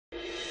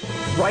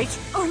Right?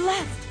 Or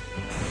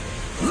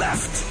left?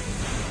 Left!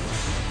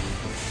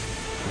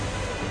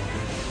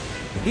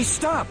 He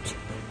stopped!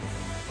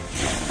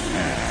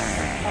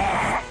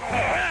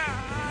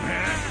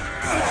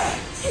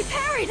 He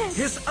parried it!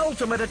 His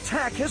ultimate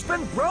attack has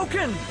been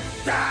broken!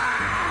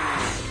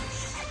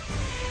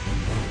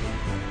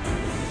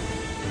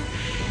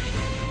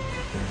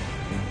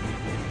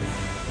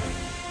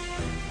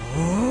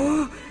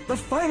 Oh, the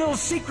final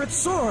secret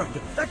sword,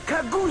 the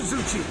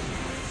Kaguzuchi!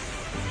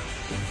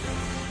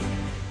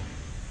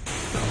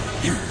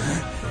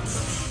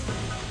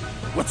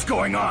 What's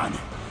going on?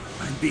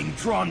 I'm being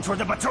drawn toward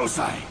the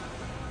Batosai.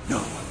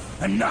 No,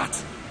 I'm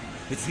not.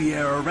 It's the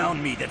air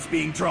around me that's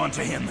being drawn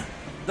to him.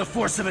 The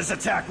force of his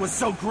attack was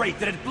so great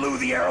that it blew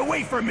the air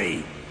away from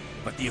me.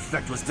 But the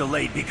effect was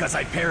delayed because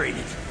I parried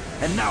it.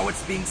 And now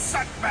it's being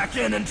sucked back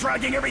in and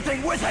dragging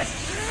everything with it.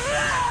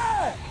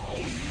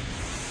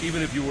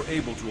 Even if you were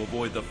able to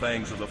avoid the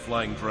fangs of the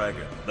flying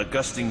dragon, the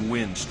gusting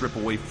winds strip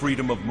away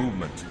freedom of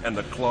movement, and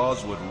the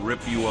claws would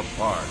rip you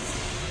apart.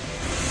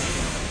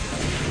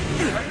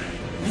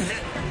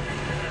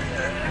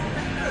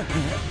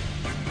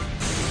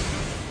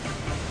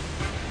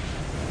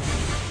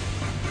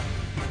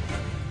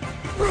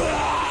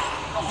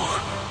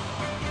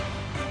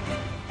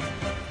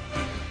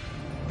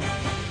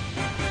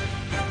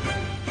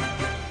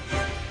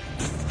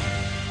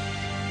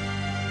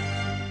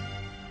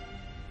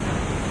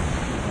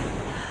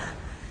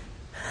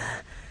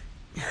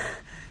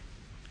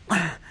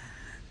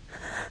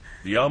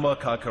 The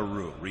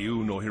Amakakeru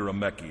Ryu no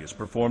Hirameki is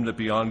performed at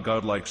beyond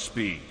godlike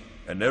speed,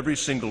 and every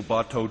single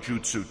Bato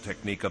Jutsu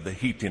technique of the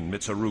Hitin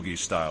Mitsurugi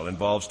style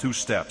involves 2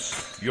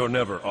 steps. You're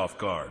never off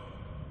guard.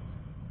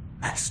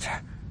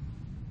 Master...